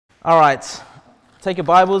All right, take your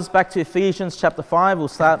Bibles back to Ephesians chapter 5. We'll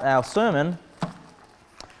start our sermon.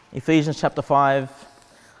 Ephesians chapter 5.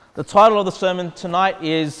 The title of the sermon tonight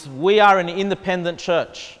is We Are an Independent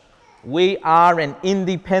Church. We are an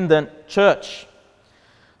independent church.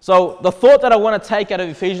 So the thought that I want to take out of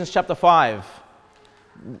Ephesians chapter 5,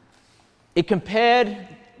 it compared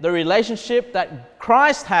the relationship that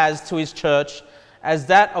Christ has to his church as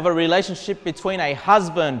that of a relationship between a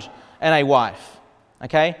husband and a wife.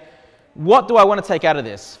 Okay? What do I want to take out of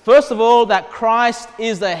this? First of all, that Christ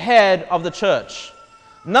is the head of the church.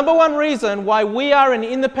 Number one reason why we are an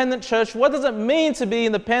independent church, what does it mean to be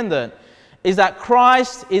independent, is that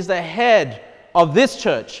Christ is the head of this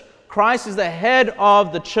church. Christ is the head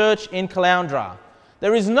of the church in Caloundra.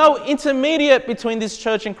 There is no intermediate between this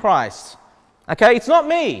church and Christ. Okay, it's not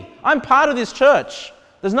me. I'm part of this church.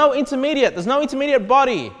 There's no intermediate. There's no intermediate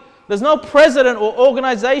body. There's no president or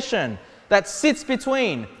organization that sits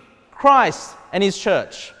between Christ and his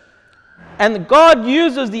church. And God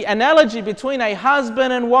uses the analogy between a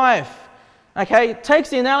husband and wife. Okay, takes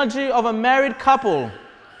the analogy of a married couple.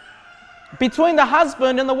 Between the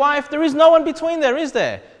husband and the wife, there is no one between there, is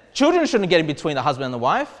there? Children shouldn't get in between the husband and the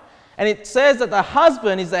wife. And it says that the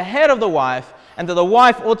husband is the head of the wife and that the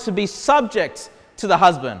wife ought to be subject to the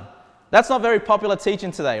husband. That's not very popular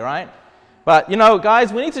teaching today, right? But,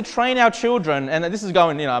 guys, we need to train our children, and this is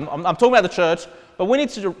going, I'm talking about the church, but we need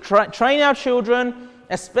to train our children,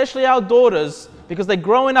 especially our daughters, because they're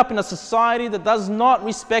growing up in a society that does not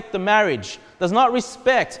respect the marriage, does not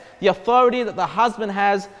respect the authority that the husband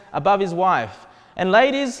has above his wife. And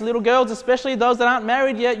ladies, little girls, especially those that aren't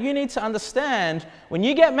married yet, you need to understand, when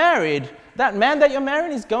you get married, that man that you're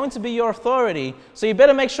marrying is going to be your authority, so you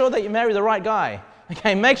better make sure that you marry the right guy.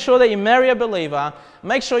 Okay, make sure that you marry a believer.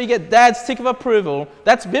 Make sure you get dad's tick of approval.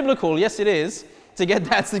 That's biblical, yes it is, to get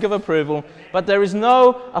dad's tick of approval. But there is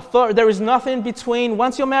no authority, there is nothing between,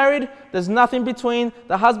 once you're married, there's nothing between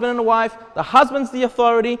the husband and the wife. The husband's the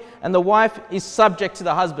authority and the wife is subject to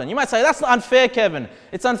the husband. You might say, that's unfair, Kevin.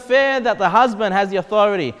 It's unfair that the husband has the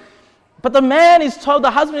authority. But the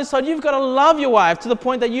husband is told, you've got to love your wife to the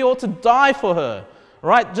point that you ought to die for her.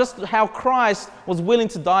 Right? Just how Christ was willing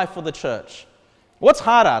to die for the church. What's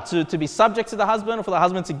harder, to be subject to the husband or for the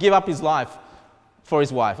husband to give up his life for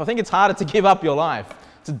his wife? I think it's harder to give up your life,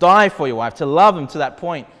 to die for your wife, to love him to that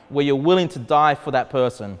point where you're willing to die for that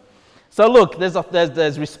person. So look,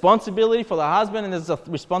 there's responsibility for the husband and there's a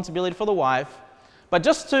responsibility for the wife. But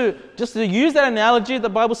just to use that analogy the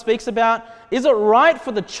Bible speaks about, is it right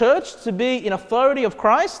for the church to be in authority of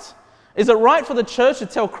Christ? Is it right for the church to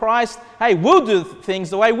tell Christ, hey, we'll do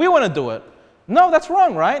things the way we want to do it? No, that's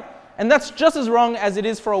wrong, right? And that's just as wrong as it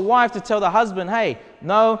is for a wife to tell the husband, hey,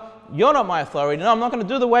 no, you're not my authority. No, I'm not going to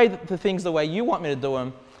do the things the way you want me to do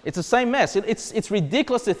them. It's the same mess. It's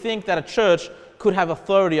ridiculous to think that a church could have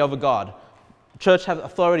authority over God. A church have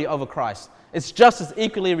authority over Christ. It's just as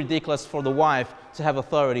equally ridiculous for the wife to have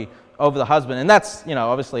authority over the husband. And that's,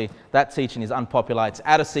 obviously, that teaching is unpopular. It's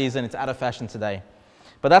out of season. It's out of fashion today.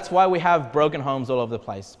 But that's why we have broken homes all over the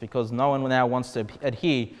place, because no one now wants to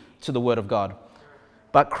adhere to the Word of God.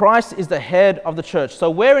 But Christ is the head of the church. So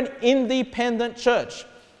we're an independent church.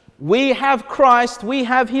 We have Christ. We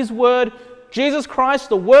have His Word. Jesus Christ,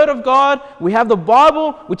 the Word of God. We have the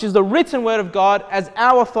Bible, which is the written Word of God, as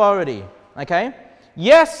our authority. Okay?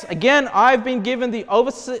 Yes, again, I've been given the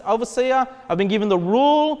overseer. I've been given the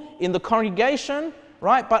rule in the congregation.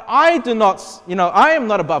 Right? But I do not, I am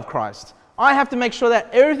not above Christ. I have to make sure that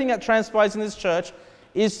everything that transpires in this church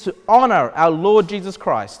is to honor our Lord Jesus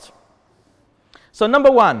Christ. So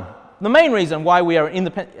number one, the main reason why we are an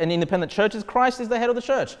independent church is Christ is the head of the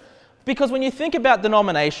church. Because when you think about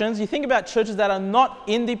denominations, you think about churches that are not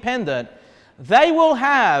independent, they will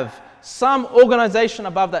have some organization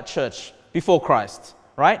above that church before Christ,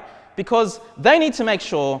 right? Because they need to make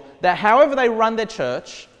sure that however they run their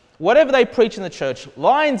church, whatever they preach in the church,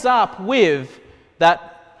 lines up with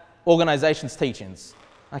that organization's teachings.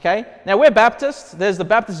 Okay? Now we're Baptists. There's the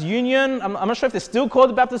Baptist Union. I'm not sure if they're still called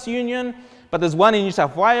the Baptist Union. But there's one in New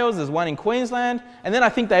South Wales, there's one in Queensland, and then I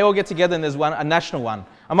think they all get together and there's a national one.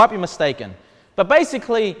 I might be mistaken. But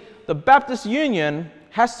basically, the Baptist Union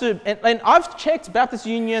has to, and I've checked Baptist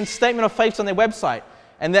Union's statement of faith on their website,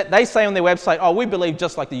 and that they say on their website, oh, we believe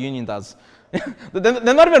just like the Union does.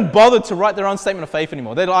 They're not even bothered to write their own statement of faith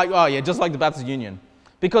anymore. They're like, oh yeah, just like the Baptist Union.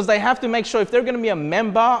 Because they have to make sure if they're going to be a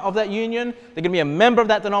member of that union, they're going to be a member of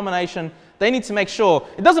that denomination, they need to make sure,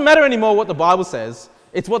 it doesn't matter anymore what the Bible says.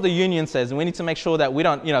 It's what the union says, and we need to make sure that we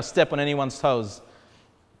don't, step on anyone's toes.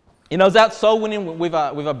 I was out soul winning with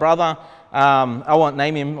a brother. I won't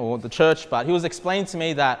name him or the church, but he was explaining to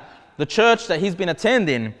me that the church that he's been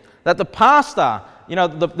attending, that the pastor,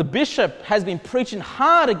 the bishop has been preaching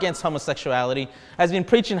hard against homosexuality, has been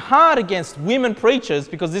preaching hard against women preachers,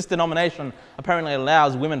 because this denomination apparently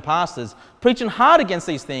allows women pastors, preaching hard against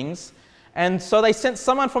these things. And so they sent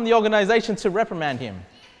someone from the organization to reprimand him,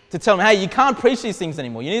 to tell him, hey, you can't preach these things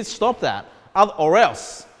anymore. You need to stop that, or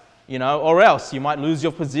else you might lose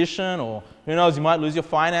your position, or who knows, you might lose your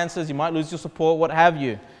finances, you might lose your support, what have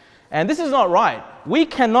you. And this is not right. We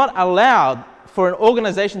cannot allow for an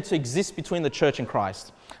organization to exist between the church and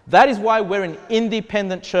Christ. That is why we're an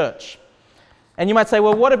independent church. And you might say,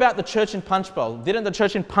 well, what about the church in Punchbowl? Didn't the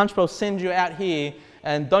church in Punchbowl send you out here,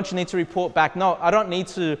 and don't you need to report back? No, I don't need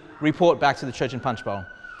to report back to the church in Punchbowl.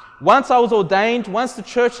 Once I was ordained, once the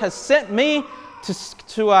church has sent me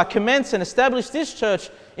to commence and establish this church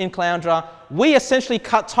in Caloundra, we essentially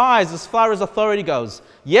cut ties as far as authority goes.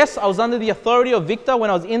 Yes, I was under the authority of Victor when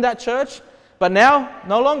I was in that church, but now,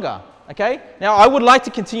 no longer. Okay? Now, I would like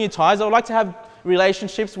to continue ties. I would like to have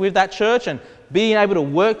relationships with that church and being able to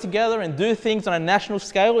work together and do things on a national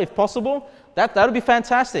scale if possible. That would be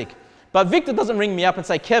fantastic. But Victor doesn't ring me up and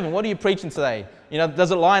say, Kevin, what are you preaching today?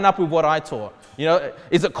 Does it line up with what I taught?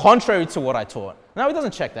 Is it contrary to what I taught? No, he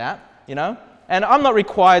doesn't check that, And I'm not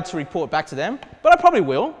required to report back to them, but I probably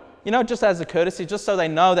will, just as a courtesy, just so they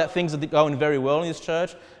know that things are going very well in this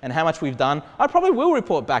church and how much we've done. I probably will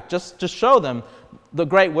report back, just show them the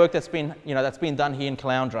great work that's been done here in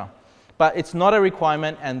Caloundra. But it's not a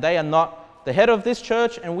requirement, and they are not the head of this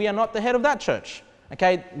church, and we are not the head of that church.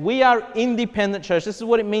 Okay, we are independent church. This is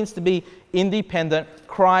what it means to be independent.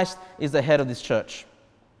 Christ is the head of this church.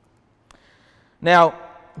 Now,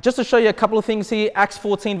 just to show you a couple of things here, Acts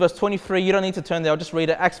 14 verse 23, you don't need to turn there, I'll just read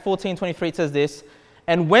it. Acts 14:23, it says this,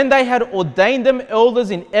 and when they had ordained them elders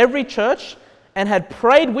in every church and had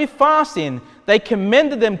prayed with fasting, they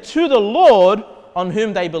commended them to the Lord on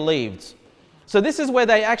whom they believed. So this is where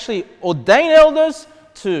they actually ordain elders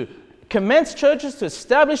to commence churches, to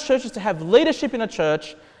establish churches, to have leadership in a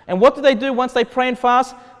church. And what do they do once they pray and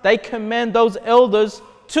fast? They commend those elders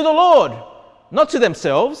to the Lord, not to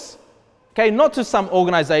themselves, okay, not to some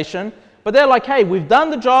organization, but they're like, hey, we've done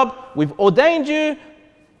the job, we've ordained you,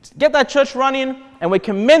 get that church running, and we're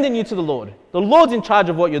commending you to the Lord. The Lord's in charge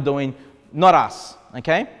of what you're doing, not us,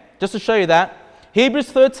 okay? Just to show you that.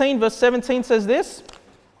 Hebrews 13 verse 17 says this.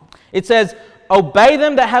 It says, obey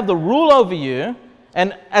them that have the rule over you.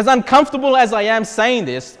 And as uncomfortable as I am saying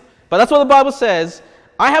this, but that's what the Bible says,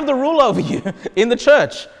 I have the rule over you in the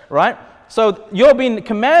church, right? So you're being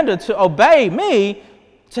commanded to obey me,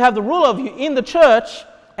 to have the rule over you in the church,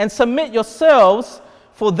 and submit yourselves,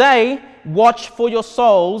 for they watch for your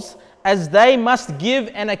souls, as they must give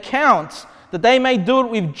an account, that they may do it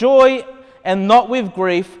with joy and not with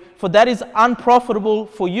grief, for that is unprofitable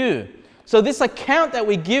for you. So this account that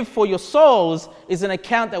we give for your souls is an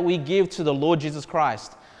account that we give to the Lord Jesus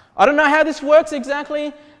Christ. I don't know how this works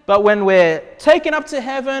exactly, but when we're taken up to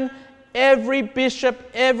heaven, every bishop,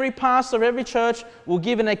 every pastor, every church will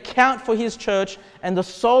give an account for his church and the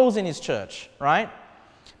souls in his church, right?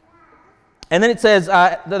 And then it says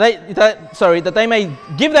that they may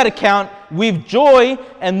give that account with joy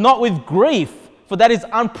and not with grief, for that is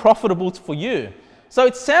unprofitable for you. So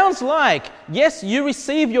it sounds like, yes, you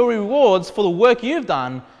receive your rewards for the work you've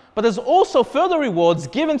done, but there's also further rewards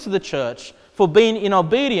given to the church for being in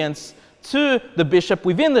obedience to the bishop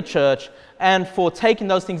within the church and for taking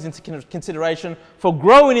those things into consideration, for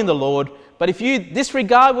growing in the Lord. But if you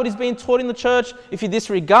disregard what is being taught in the church, if you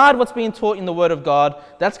disregard what's being taught in the Word of God,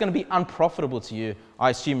 that's going to be unprofitable to you.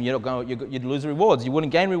 I assume you'd lose rewards. You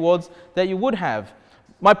wouldn't gain rewards that you would have.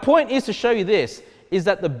 My point is to show you this, is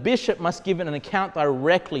that the bishop must give an account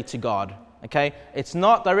directly to God, okay? It's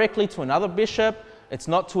not directly to another bishop. It's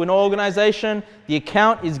not to an organization. The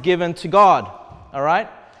account is given to God, all right?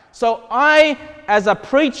 So I, as a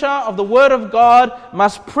preacher of the Word of God,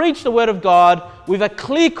 must preach the Word of God with a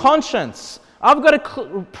clear conscience. I've got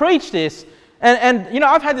to preach this. And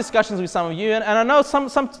I've had discussions with some of you, and I know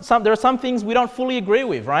there are some things we don't fully agree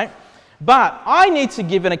with, right? But I need to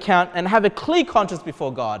give an account and have a clear conscience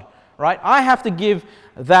before God, right? I have to give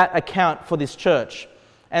that account for this church.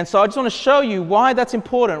 And so I just want to show you why that's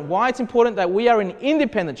important, why it's important that we are an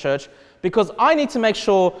independent church, because I need to make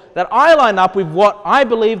sure that I line up with what I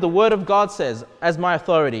believe the Word of God says as my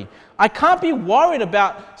authority. I can't be worried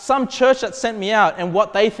about some church that sent me out and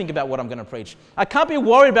what they think about what I'm going to preach. I can't be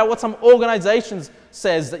worried about what some organization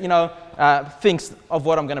says that, thinks of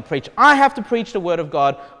what I'm going to preach. I have to preach the Word of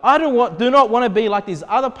God. I do not want to be like these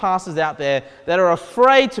other pastors out there that are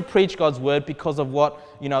afraid to preach God's Word because of what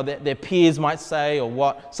their peers might say or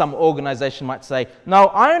what some organization might say. No,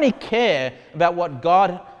 I only care about what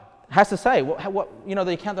God has to say,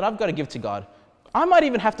 the account that I've got to give to God. I might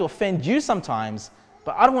even have to offend you sometimes,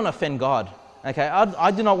 but I don't want to offend God. Okay,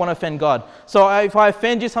 I do not want to offend God. So if I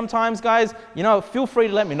offend you sometimes, guys, feel free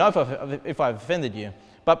to let me know if I've offended you.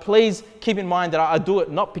 But please keep in mind that I do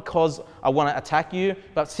it not because I want to attack you,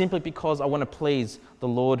 but simply because I want to please the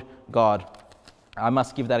Lord God. I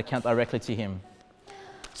must give that account directly to Him.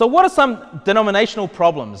 So what are some denominational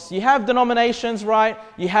problems? You have denominations, right?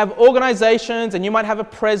 You have organizations, and you might have a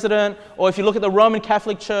president, or if you look at the Roman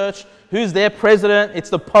Catholic Church, who's their president? It's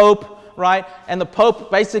the Pope, right? And the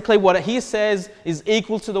Pope, basically what he says is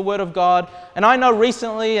equal to the Word of God. And I know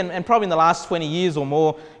recently, and probably in the last 20 years or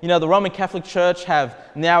more, the Roman Catholic Church have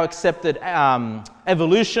now accepted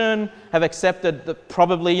evolution, have accepted that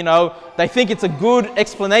probably, they think it's a good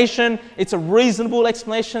explanation. It's a reasonable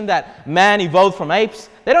explanation that man evolved from apes.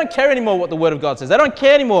 They don't care anymore what the Word of God says. They don't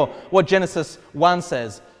care anymore what Genesis 1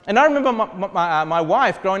 says. And I remember my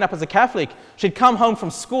wife, growing up as a Catholic, she'd come home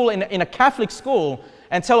from school in a Catholic school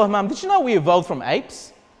and tell her mum, did you know we evolved from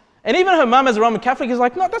apes? And even her mum as a Roman Catholic is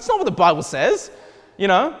like, no, that's not what the Bible says,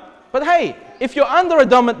 But hey, if you're under a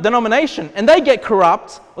denomination and they get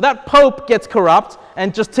corrupt, or that Pope gets corrupt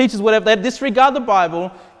and just teaches whatever, they disregard the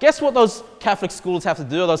Bible, guess what those Catholic schools have to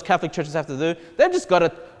do, or those Catholic churches have to do? They've just got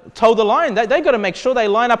to toe the line. They've got to make sure they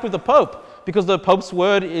line up with the Pope, because the Pope's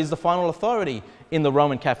word is the final authority in the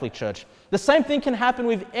Roman Catholic Church. The same thing can happen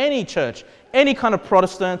with any church, any kind of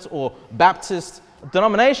Protestant or Baptist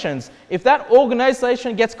denominations. If that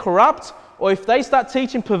organization gets corrupt, or if they start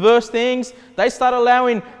teaching perverse things, they start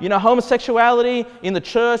allowing, homosexuality in the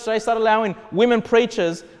church, they start allowing women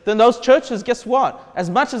preachers, then those churches, guess what? As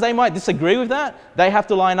much as they might disagree with that, they have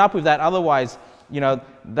to line up with that. Otherwise,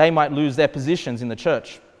 they might lose their positions in the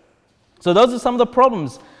church. So those are some of the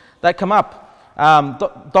problems that come up.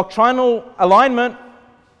 Doctrinal alignment,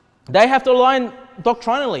 they have to align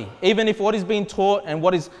doctrinally, even if what is being taught and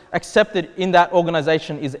what is accepted in that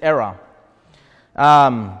organization is error.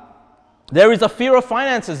 There is a fear of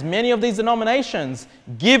finances. Many of these denominations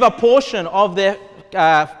give a portion of their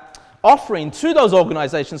offering to those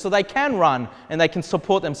organizations so they can run and they can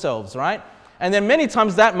support themselves, right? And then many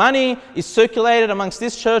times that money is circulated amongst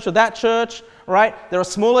this church or that church, right? There are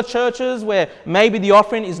smaller churches where maybe the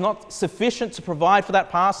offering is not sufficient to provide for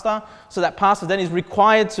that pastor, so that pastor then is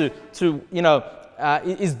required to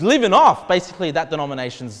is living off basically that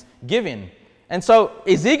denomination's giving. And so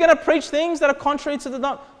is he going to preach things that are contrary to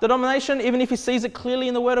the denomination even if he sees it clearly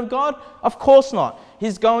in the Word of God? Of course not.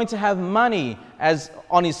 He's going to have money as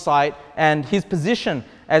on his side and his position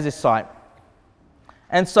as his side.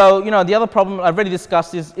 And so, the other problem I've already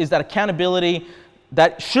discussed is that accountability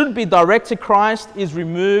that should be direct to Christ is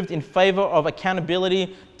removed in favor of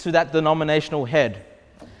accountability to that denominational head.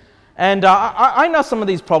 And I know some of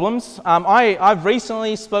these problems. I've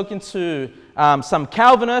recently spoken to some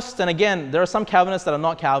Calvinists, and again, there are some Calvinists that are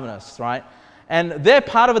not Calvinists, right? And they're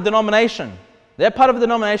part of a denomination. They're part of a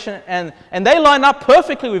denomination, and they line up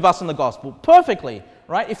perfectly with us in the gospel, perfectly,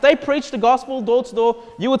 right? If they preach the gospel door to door,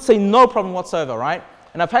 you would see no problem whatsoever, right?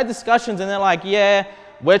 And I've had discussions, and they're like, yeah,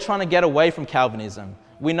 we're trying to get away from Calvinism.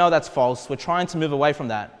 We know that's false. We're trying to move away from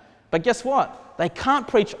that. But guess what? They can't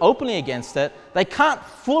preach openly against it. They can't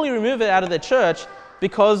fully remove it out of their church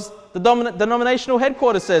because the denominational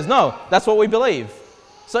headquarters says, no, that's what we believe.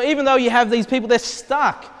 So even though you have these people, they're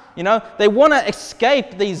stuck. They want to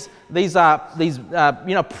escape these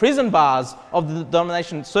prison bars of the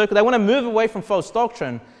denomination circle. They want to move away from false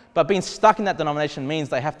doctrine, but being stuck in that denomination means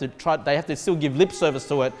they have to still give lip service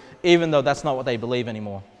to it, even though that's not what they believe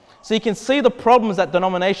anymore. So you can see the problems that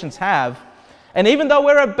denominations have. And even though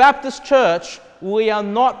we're a Baptist church, we are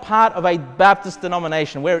not part of a Baptist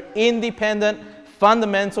denomination. We're independent,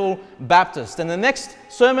 fundamental Baptist. And the next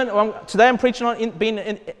sermon, today I'm preaching on being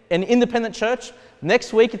an independent church.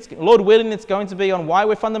 Next week, Lord willing, it's going to be on why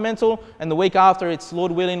we're fundamental. And the week after, it's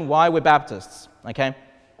Lord willing, why we're Baptists. Okay?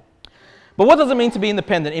 But what does it mean to be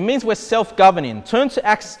independent? It means we're self-governing. Turn to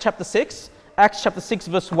Acts chapter 6. Acts chapter 6,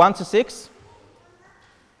 verse 1 to 6.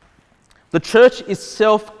 The church is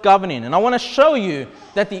self-governing. And I want to show you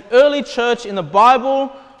that the early church in the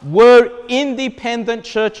Bible were independent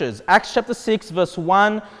churches. Acts chapter 6, verse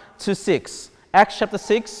 1 to 6. Acts chapter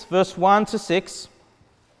 6, verse 1 to 6.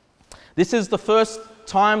 This is the first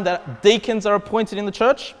time that deacons are appointed in the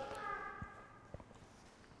church.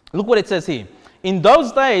 Look what it says here. In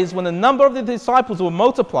those days, when the number of the disciples were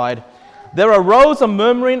multiplied, there arose a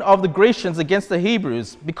murmuring of the Grecians against the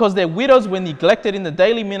Hebrews, because their widows were neglected in the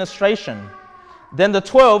daily ministration. Then the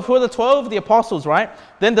 12, who are the 12? The apostles, right?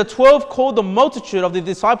 Then the 12 called the multitude of the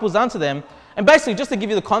disciples unto them. And basically, just to give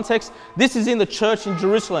you the context, this is in the church in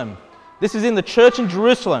Jerusalem. This is in the church in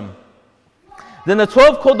Jerusalem. Then the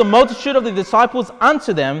 12 called the multitude of the disciples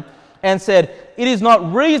unto them and said, It is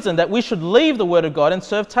not reason that we should leave the word of God and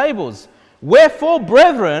serve tables. Wherefore,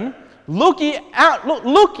 brethren, look ye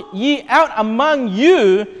out among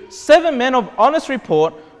you 7 men of honest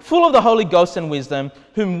report, full of the Holy Ghost and wisdom,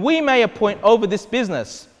 whom we may appoint over this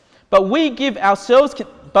business. But we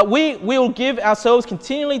will give ourselves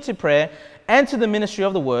continually to prayer and to the ministry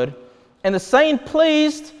of the word. And the saying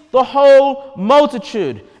pleased the whole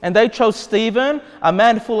multitude. And they chose Stephen, a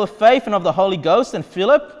man full of faith and of the Holy Ghost, and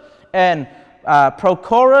Philip, and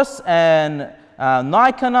Prochorus, and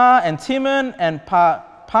Nicanor, and Timon, and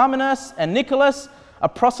Parmenas, and Nicholas, a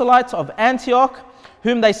proselyte of Antioch,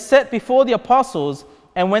 whom they set before the apostles.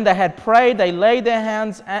 And when they had prayed, they laid their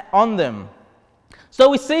hands on them. So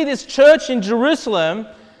we see this church in Jerusalem,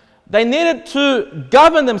 they needed to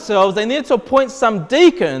govern themselves. They needed to appoint some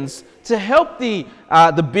deacons to help the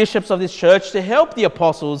bishops of this church, to help the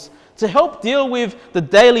apostles, to help deal with the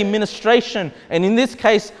daily ministration. And in this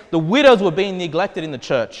case, the widows were being neglected in the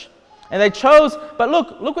church. And they chose, but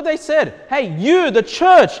look what they said. Hey, you, the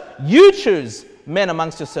church, you choose men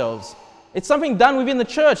amongst yourselves. It's something done within the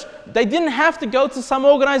church. They didn't have to go to some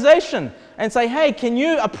organization and say, hey, can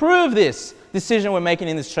you approve this decision we're making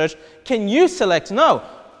in this church? Can you select? No.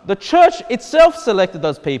 The church itself selected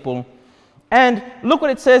those people. And look what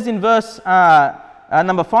it says in verse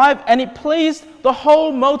number 5. And it pleased the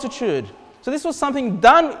whole multitude. So this was something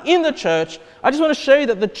done in the church. I just want to show you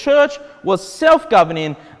that the church was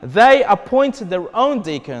self-governing. They appointed their own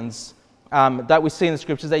deacons that we see in the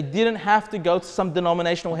scriptures. They didn't have to go to some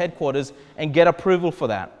denominational headquarters and get approval for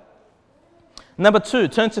that. Number 2,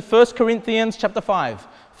 turn to 1 Corinthians chapter 5.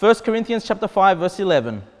 1 Corinthians chapter 5, verse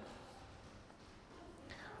 11.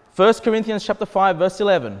 1 Corinthians chapter 5, verse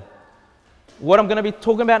 11. What I'm going to be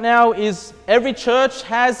talking about now is every church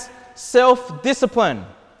has self-discipline.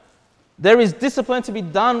 There is discipline to be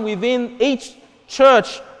done within each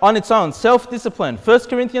church on its own. Self-discipline. 1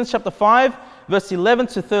 Corinthians chapter 5, verse 11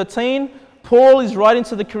 to 13. Paul is writing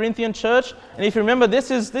to the Corinthian church. And if you remember,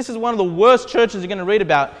 this is one of the worst churches you're going to read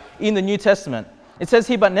about in the New Testament. It says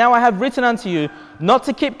here, But now I have written unto you, not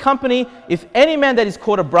to keep company, if any man that is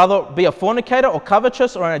called a brother be a fornicator, or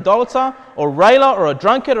covetous, or an idolater, or railer, or a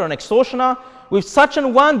drunkard, or an extortioner. With such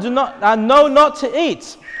an one know not to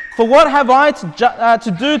eat. For what have I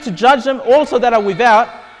to do to judge them also that are without?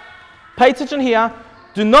 Pay attention here.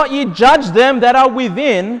 Do not ye judge them that are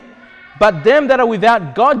within, but them that are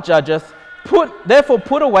without God judgeth. Therefore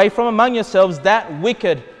put away from among yourselves that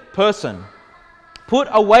wicked person. Put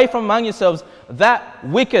away from among yourselves that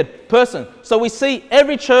wicked person. So we see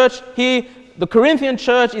every church here, the Corinthian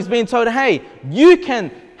church is being told, hey, you can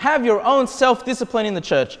have your own self-discipline in the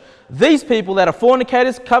church. These people that are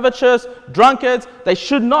fornicators, covetous, drunkards, they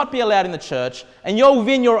should not be allowed in the church. And you're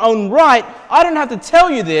within your own right. I don't have to tell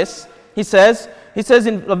you this, he says. He says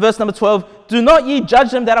in verse number 12, Do not ye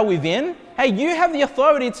judge them that are within? Hey, you have the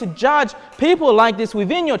authority to judge people like this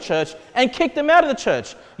within your church and kick them out of the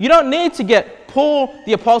church. You don't need to get Paul,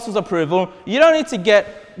 the apostles' approval. You don't need to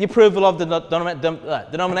get the approval of the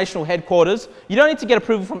denominational headquarters. You don't need to get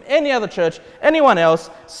approval from any other church, anyone else.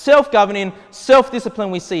 Self-governing, self-discipline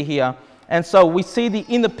we see here. And so we see the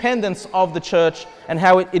independence of the church and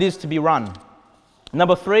how it is to be run.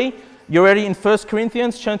 Number 3, you're already in 1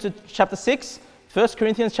 Corinthians, turn to chapter 6. 1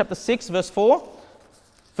 Corinthians chapter 6, verse 4.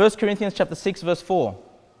 1 Corinthians chapter 6, verse 4.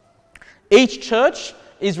 Each church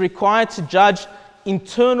is required to judge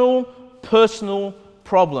internal, personal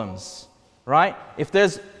problems, right? If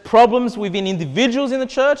there's problems within individuals in the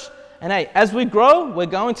church, and hey, as we grow, we're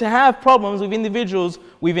going to have problems with individuals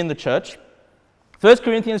within the church. 1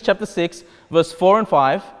 Corinthians chapter 6, verse 4 and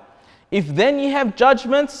 5. If then ye have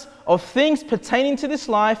judgments of things pertaining to this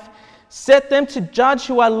life, set them to judge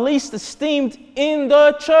who are least esteemed in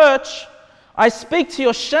the church. I speak to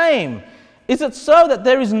your shame. Is it so that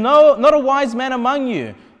there is not a wise man among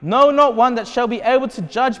you? No, not one that shall be able to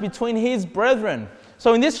judge between his brethren.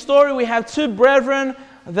 So in this story, we have 2 brethren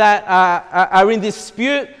that are in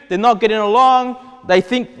dispute. They're not getting along. They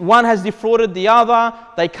think one has defrauded the other.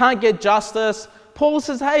 They can't get justice. Paul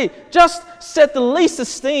says, hey, just set the least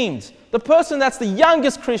esteemed, the person that's the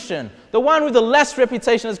youngest Christian, the one with the less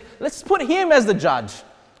reputation. Let's put him as the judge,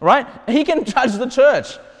 right? He can judge the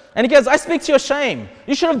church. And he goes, I speak to your shame.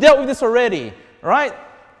 You should have dealt with this already, right?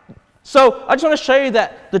 So I just want to show you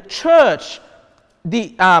that the church,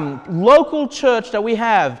 the local church that we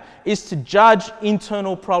have, is to judge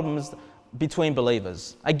internal problems between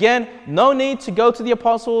believers. Again, no need to go to the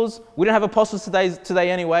apostles. We don't have apostles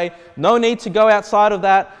today anyway. No need to go outside of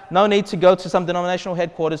that. No need to go to some denominational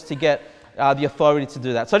headquarters to get the authority to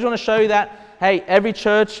do that. So I just want to show you that, hey, every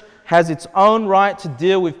church has its own right to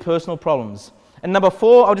deal with personal problems. And number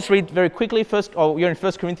 4, I'll just read very quickly. You're in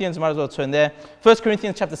 1 Corinthians, might as well turn there. 1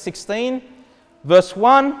 Corinthians chapter 16, verse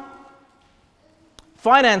 1.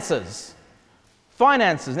 Finances.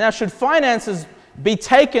 Finances. Now, should finances be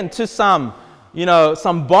taken to some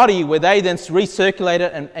body where they then recirculate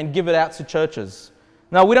it and give it out to churches?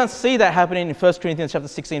 Now, we don't see that happening in 1 Corinthians chapter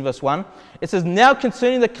 16, verse 1. It says, "Now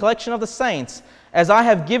concerning the collection of the saints, as I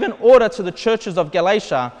have given order to the churches of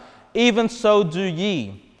Galatia, even so do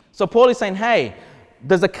ye." So Paul is saying, hey,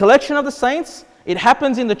 there's a collection of the saints. It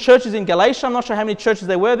happens in the churches in Galatia. I'm not sure how many churches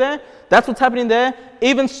there were there. That's what's happening there.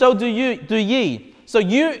 Even so do ye. So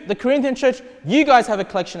you, the Corinthian church, you guys have a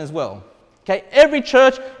collection as well. Okay, every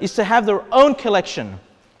church is to have their own collection,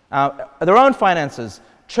 their own finances.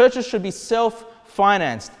 Churches should be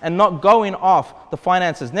self-financed and not going off the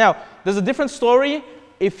finances. Now, there's a different story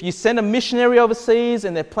if you send a missionary overseas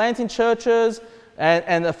and they're planting churches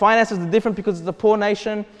and the finances are different because it's a poor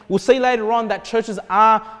nation. We'll see later on that churches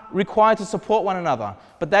are required to support one another.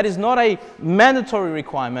 But that is not a mandatory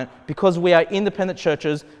requirement because we are independent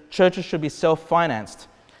churches. Churches should be self-financed.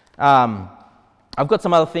 I've got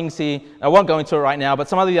some other things here. I won't go into it right now, but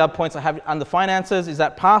some of the other points I have under finances is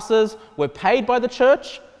that pastors were paid by the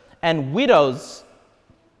church and widows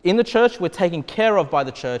in the church were taken care of by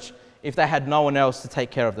the church if they had no one else to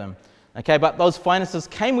take care of them. Okay, but those finances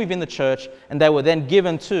came within the church and they were then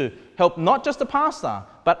given to help not just the pastor,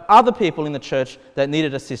 but other people in the church that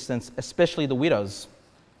needed assistance, especially the widows.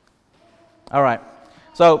 All right,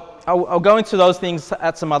 so I'll go into those things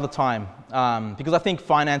at some other time because I think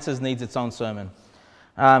finances needs its own sermon.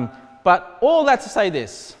 But all that to say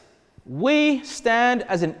this, we stand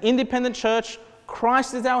as an independent church.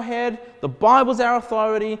 Christ is our head, the Bible is our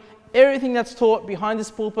authority. Everything that's taught behind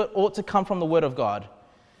this pulpit ought to come from the Word of God.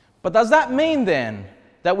 But does that mean then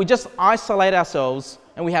that we just isolate ourselves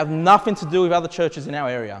and we have nothing to do with other churches in our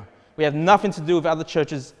area? We have nothing to do with other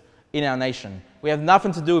churches in our nation. We have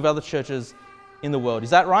nothing to do with other churches in the world.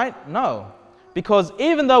 Is that right? No. Because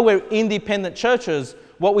even though we're independent churches,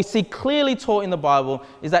 what we see clearly taught in the Bible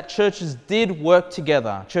is that churches did work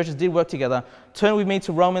together. Churches did work together. Turn with me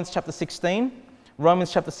to Romans chapter 16.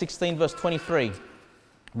 Romans chapter 16, verse 23.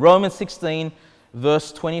 Romans 16,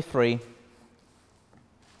 verse 23.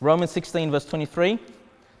 Romans 16, verse 23.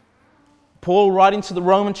 Paul writing to the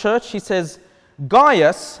Roman church, he says,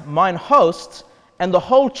 "Gaius, mine host, and the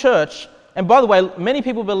whole church," and by the way, many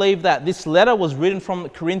people believe that this letter was written from the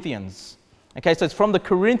Corinthians. Okay, so it's from the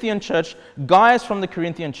Corinthian church, Gaius from the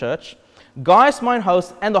Corinthian church. "Gaius, mine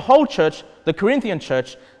host, and the whole church," the Corinthian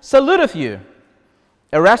church, "saluteth you.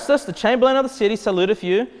 Erastus, the chamberlain of the city, saluteth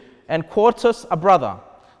you, and Quartus, a brother."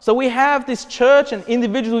 So we have this church and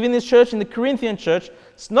individuals within this church, in the Corinthian church,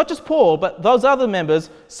 it's not just Paul, but those other members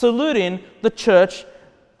saluting the church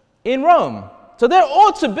in Rome. So there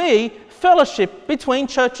ought to be fellowship between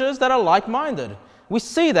churches that are like-minded. We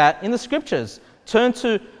see that in the scriptures. Turn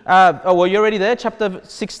to, you're already there, chapter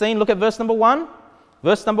 16, look at verse number 1.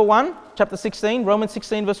 Verse number 1, chapter 16, Romans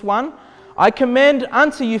 16, verse 1. "I commend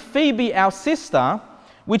unto you Phoebe, our sister,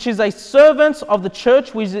 which is a servant of the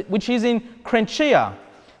church which is in Crenchea,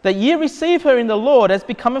 that ye receive her in the Lord as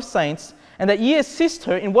becometh saints, and that ye assist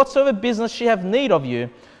her in whatsoever business she have need of you,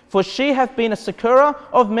 for she hath been a succourer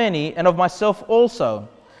of many, and of myself also."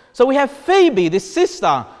 So we have Phoebe, this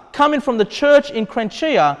sister, coming from the church in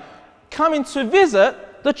Crenchea, coming to visit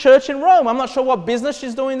the church in Rome. I'm not sure what business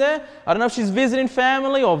she's doing there. I don't know if she's visiting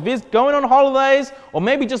family or going on holidays or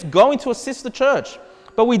maybe just going to assist the church.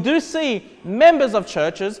 But we do see members of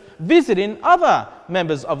churches visiting other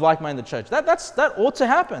members of like-minded church. That ought to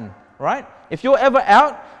happen, right? If you're ever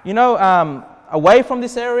out, away from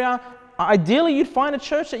this area, ideally you'd find a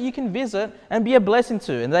church that you can visit and be a blessing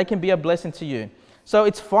to, and they can be a blessing to you. So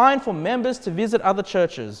it's fine for members to visit other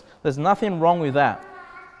churches. There's nothing wrong with that.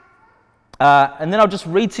 And then I'll just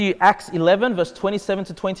read to you Acts 11, verse 27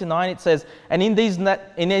 to 29. It says, and in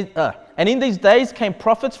these days came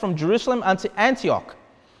prophets from Jerusalem unto Antioch.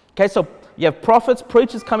 Okay, so you have prophets,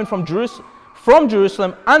 preachers coming from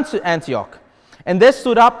Jerusalem unto Antioch. And there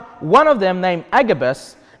stood up one of them named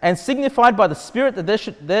Agabus, and signified by the Spirit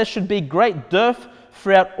that there should be great dearth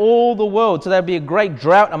throughout all the world. So there would be a great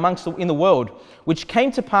drought in the world, which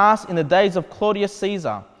came to pass in the days of Claudius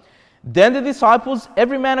Caesar. Then the disciples,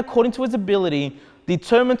 every man according to his ability,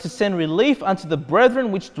 determined to send relief unto the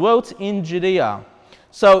brethren which dwelt in Judea.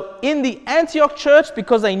 So in the Antioch church,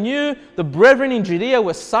 because they knew the brethren in Judea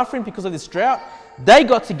were suffering because of this drought, they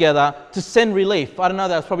got together to send relief. I don't know,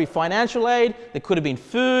 that was probably financial aid, there could have been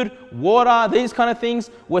food, water, these kind of things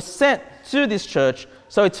were sent to this church.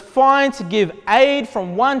 So it's fine to give aid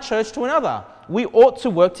from one church to another. we ought to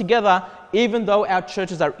work together even though our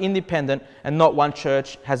churches are independent and not one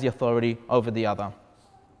church has the authority over the other.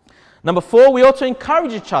 Number 4, we ought to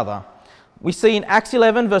encourage each other. We see in Acts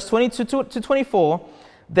 11, verse 22 to 24,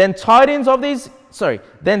 Then tidings of these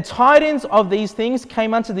things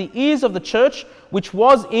came unto the ears of the church which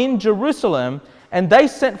was in Jerusalem, and they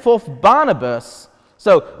sent forth Barnabas.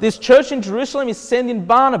 So this church in Jerusalem is sending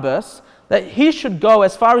Barnabas that he should go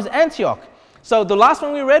as far as Antioch. So the last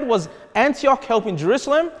one we read was Antioch helping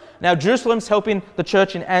Jerusalem. Now Jerusalem's helping the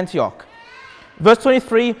church in Antioch. Verse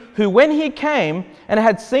 23, who when he came and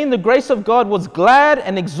had seen the grace of God was glad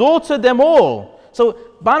and exhorted them all. So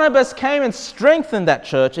Barnabas came and strengthened that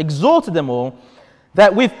church, exhorted them all,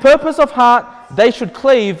 that with purpose of heart they should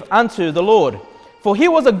cleave unto the Lord. For he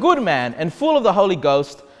was a good man and full of the Holy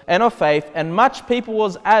Ghost and of faith, and much people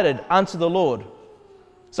was added unto the Lord.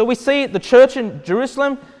 So we see the church in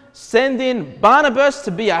Jerusalem sending Barnabas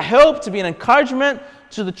to be a help, to be an encouragement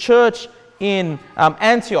to the church in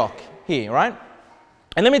Antioch here, right?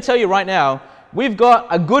 And let me tell you right now, we've got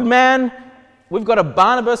a good man, we've got a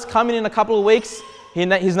Barnabas coming in a couple of weeks.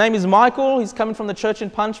 His name is Michael. He's coming from the church in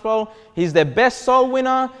Punchbowl. He's their best soul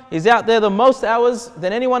winner. He's out there the most hours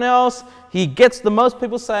than anyone else. He gets the most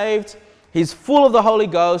people saved. He's full of the Holy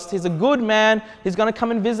Ghost. He's a good man. He's going to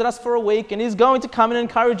come and visit us for a week, and he's going to come and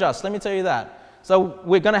encourage us. Let me tell you that. So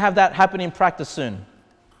we're going to have that happen in practice soon.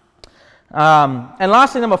 And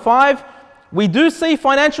lastly, number 5, we do see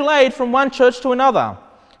financial aid from one church to another.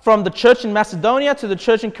 From the church in Macedonia to the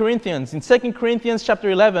church in Corinthians. In 2 Corinthians chapter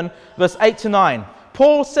 11, verse 8 to 9.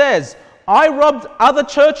 Paul says, I robbed other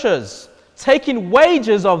churches, taking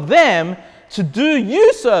wages of them to do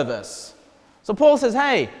you service. So Paul says,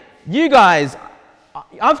 hey, you guys,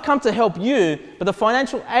 I've come to help you, but the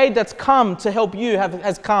financial aid that's come to help you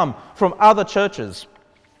has come from other churches.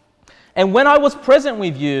 And when I was present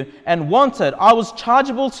with you and wanted, I was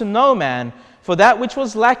chargeable to no man, for that which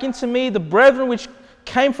was lacking to me, the brethren which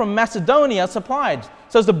came from Macedonia supplied.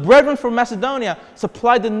 So as the brethren from Macedonia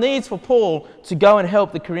supplied the needs for Paul to go and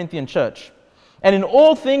help the Corinthian church. And in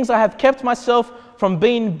all things I have kept myself from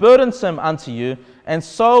being burdensome unto you, and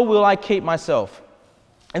so will I keep myself.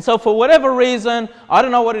 And so for whatever reason, I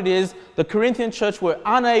don't know what it is, the Corinthian church were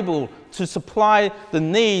unable to supply the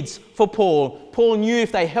needs for Paul. Paul knew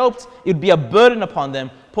if they helped, it would be a burden upon them.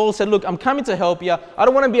 Paul said, look, I'm coming to help you. I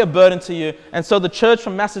don't want to be a burden to you. And so the church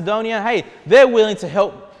from Macedonia, hey, they're willing to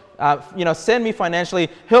help, send me financially,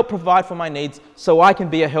 help provide for my needs so I can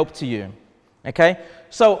be a help to you. Okay?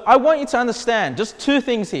 So I want you to understand just 2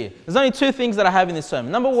 things here. There's only 2 things that I have in this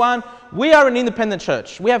sermon. Number 1, we are an independent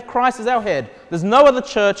church. We have Christ as our head. There's no other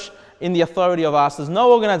church in the authority of us. There's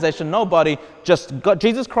no organization, no body, just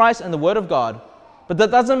Jesus Christ and the Word of God. But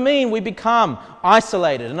that doesn't mean we become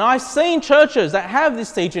isolated. And I've seen churches that have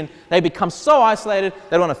this teaching, they become so isolated,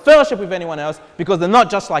 they don't want to fellowship with anyone else because they're not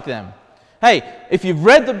just like them. Hey, if you've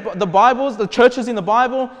read the Bibles, the churches in the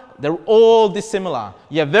Bible, they're all dissimilar.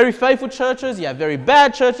 You have very faithful churches, you have very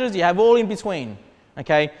bad churches, you have all in between.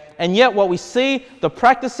 Okay? And yet what we see, the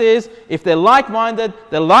practice is, if they're like-minded,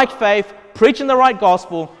 they're like faith, preaching the right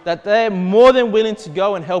gospel, that they're more than willing to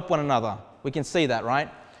go and help one another. We can see that, right?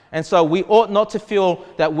 And so we ought not to feel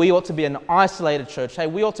that we ought to be an isolated church. Hey,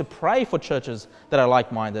 we ought to pray for churches that are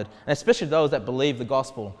like-minded, and especially those that believe the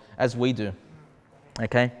gospel as we do.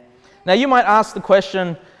 Okay? Now you might ask the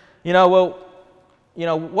question,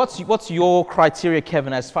 what's your criteria,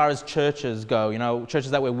 Kevin, as far as churches go?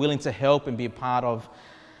 Churches that we're willing to help and be a part of.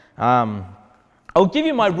 I'll give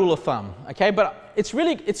you my rule of thumb, okay? But it's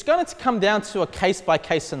going to come down to a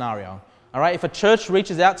case-by-case scenario, all right? If a church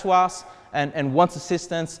reaches out to us and wants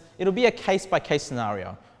assistance, it'll be a case-by-case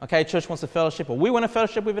scenario, okay? A church wants a fellowship, or we want a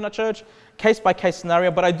fellowship within a church, case-by-case scenario,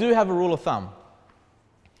 but I do have a rule of thumb.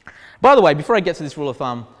 By the way, before I get to this rule of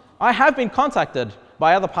thumb, I have been contacted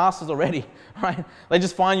by other pastors already, right? They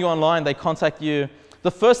just find you online, they contact you.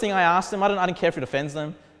 The first thing I ask them, I don't care if it offends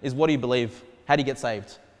them, is what do you believe? How do you get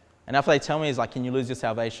saved? And after they tell me, is like, can you lose your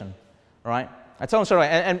salvation? Right? I tell them straight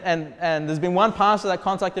away. And there's been one pastor that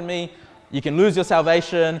contacted me, you can lose your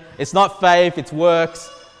salvation, it's not faith, it's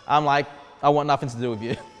works. I'm like, I want nothing to do with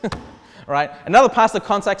you. Right? Another pastor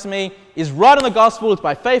contacts me, is right on the gospel, it's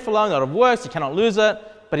by faith alone, not of works, you cannot lose it,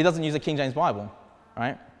 but he doesn't use the King James Bible.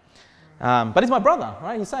 Right? But he's my brother,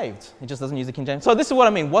 right? He's saved. He just doesn't use the King James. So this is what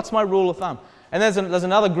I mean. What's my rule of thumb? And there's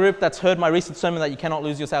another group that's heard my recent sermon that you cannot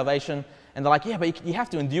lose your salvation. And they're like, yeah, but you have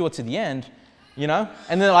to endure to the end,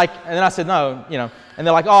 And then I said, no, And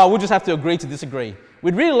they're like, oh, we'll just have to agree to disagree.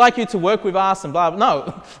 We'd really like you to work with us and blah, blah.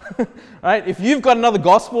 No. Right? If you've got another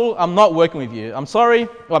gospel, I'm not working with you. I'm sorry.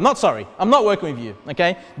 Well, I'm not sorry. I'm not working with you,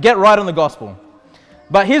 okay? Get right on the gospel.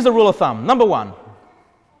 But here's the rule of thumb. Number one.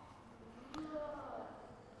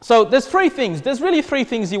 So there's three things. There's really three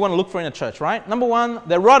things you want to look for in a church, right? Number one,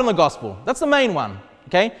 they're right on the gospel. That's the main one,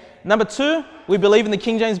 okay? Number two, we believe in the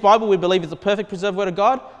King James Bible. We believe it's a perfect preserved word of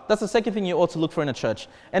God. That's the second thing you ought to look for in a church.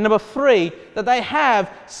 And number three, that they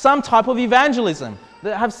have some type of evangelism.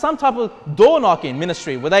 They have some type of door knocking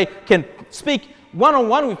ministry where they can speak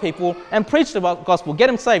one-on-one with people and preach the gospel, get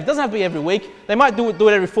them saved. It doesn't have to be every week. They might do it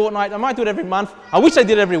every fortnight. They might do it every month. I wish they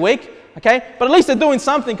did it every week, okay? But at least they're doing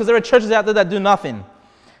something, because there are churches out there that do nothing.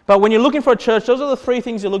 But when you're looking for a church, those are the three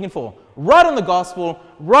things you're looking for. Right on the gospel,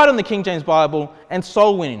 right on the King James Bible, and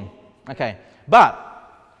soul winning. Okay, but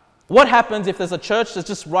what happens if there's a church that's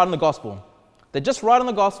just right on the gospel? They're just right on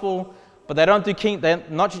the gospel, but they don't do they're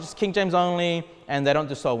not just King James only, and they don't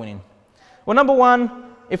do soul winning. Well, number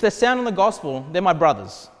one, if they're sound on the gospel, they're my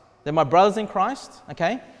brothers. They're my brothers in Christ,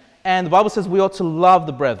 okay? And the Bible says we ought to love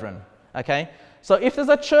the brethren, okay? So if there's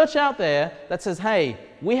a church out there that says, hey,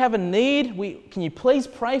 we have a need, can you please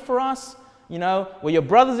pray for us? You know, we're your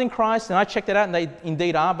brothers in Christ, and I checked it out, and they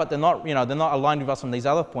indeed are, but they're not, they're not aligned with us on these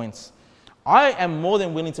other points. I am more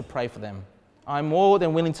than willing to pray for them. I'm more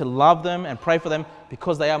than willing to love them and pray for them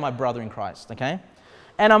because they are my brother in Christ, okay?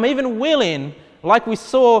 And I'm even willing, like we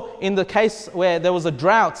saw in the case where there was a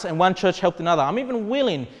drought and one church helped another, I'm even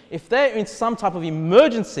willing, if they're in some type of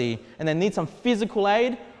emergency and they need some physical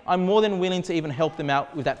aid, I'm more than willing to even help them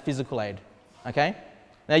out with that physical aid, okay?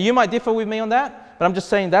 Now, you might differ with me on that, but I'm just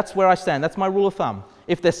saying that's where I stand. That's my rule of thumb.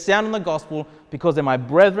 If they're sound in the gospel, because they're my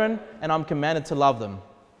brethren and I'm commanded to love them.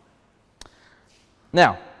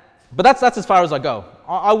 Now, but that's as far as I go.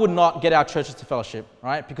 I would not get our churches to fellowship,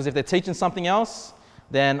 right? Because if they're teaching something else,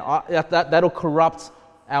 then that'll corrupt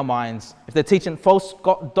our minds. If they're teaching false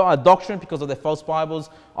doctrine because of their false Bibles,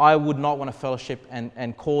 I would not want to fellowship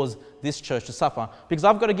and cause this church to suffer, because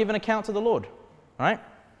I've got to give an account to the Lord, right?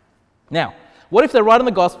 Now, what if they're right on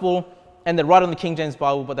the gospel and they're right on the King James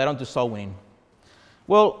Bible, but they don't do soul winning?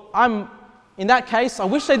 Well, in that case, I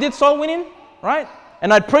wish they did soul winning, right?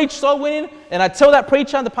 And I'd preach soul winning, and I'd tell that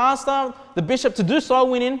preacher, the pastor, the bishop to do soul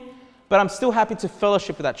winning, but I'm still happy to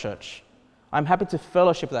fellowship with that church. I'm happy to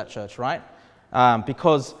fellowship with that church, right?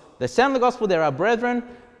 Because they sound the gospel, they're our brethren,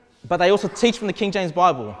 but they also teach from the King James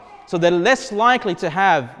Bible. So they're less likely to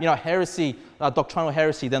have, heresy, doctrinal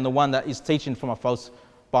heresy, than the one that is teaching from a false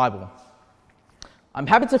Bible. I'm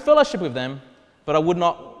happy to fellowship with them, but I would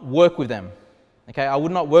not work with them. Okay, I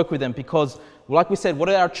would not work with them because, like we said, what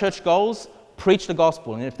are our church goals? Preach the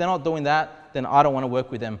gospel. And if they're not doing that, then I don't want to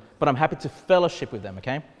work with them. But I'm happy to fellowship with them,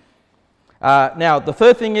 okay? Now, the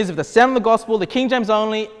third thing is, if they're sound the gospel, the King James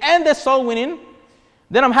only, and they're soul winning,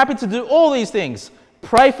 then I'm happy to do all these things.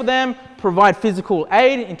 Pray for them, provide physical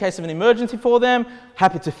aid in case of an emergency for them,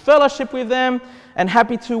 happy to fellowship with them, and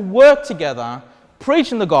happy to work together,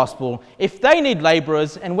 preaching the gospel. If they need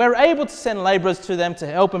laborers, and we're able to send laborers to them to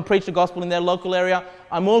help them preach the gospel in their local area,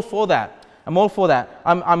 I'm all for that. I'm all for that.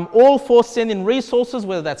 I'm all for sending resources,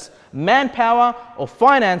 whether that's manpower or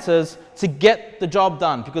finances, to get the job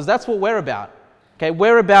done, because that's what we're about. Okay,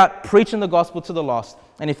 we're about preaching the gospel to the lost.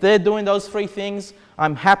 And if they're doing those three things,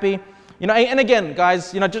 I'm happy. And again,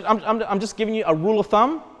 guys, I'm just giving you a rule of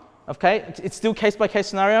thumb. Okay, it's still case by case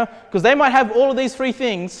scenario, because they might have all of these three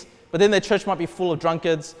things, but then their church might be full of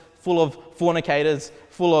drunkards, full of fornicators,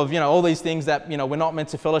 full of all these things that we're not meant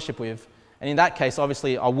to fellowship with. And in that case,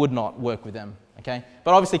 obviously, I would not work with them, okay?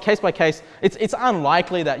 But obviously, case by case, it's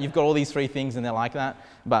unlikely that you've got all these three things and they're like that.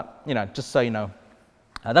 But, just so you know.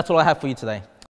 That's all I have for you today.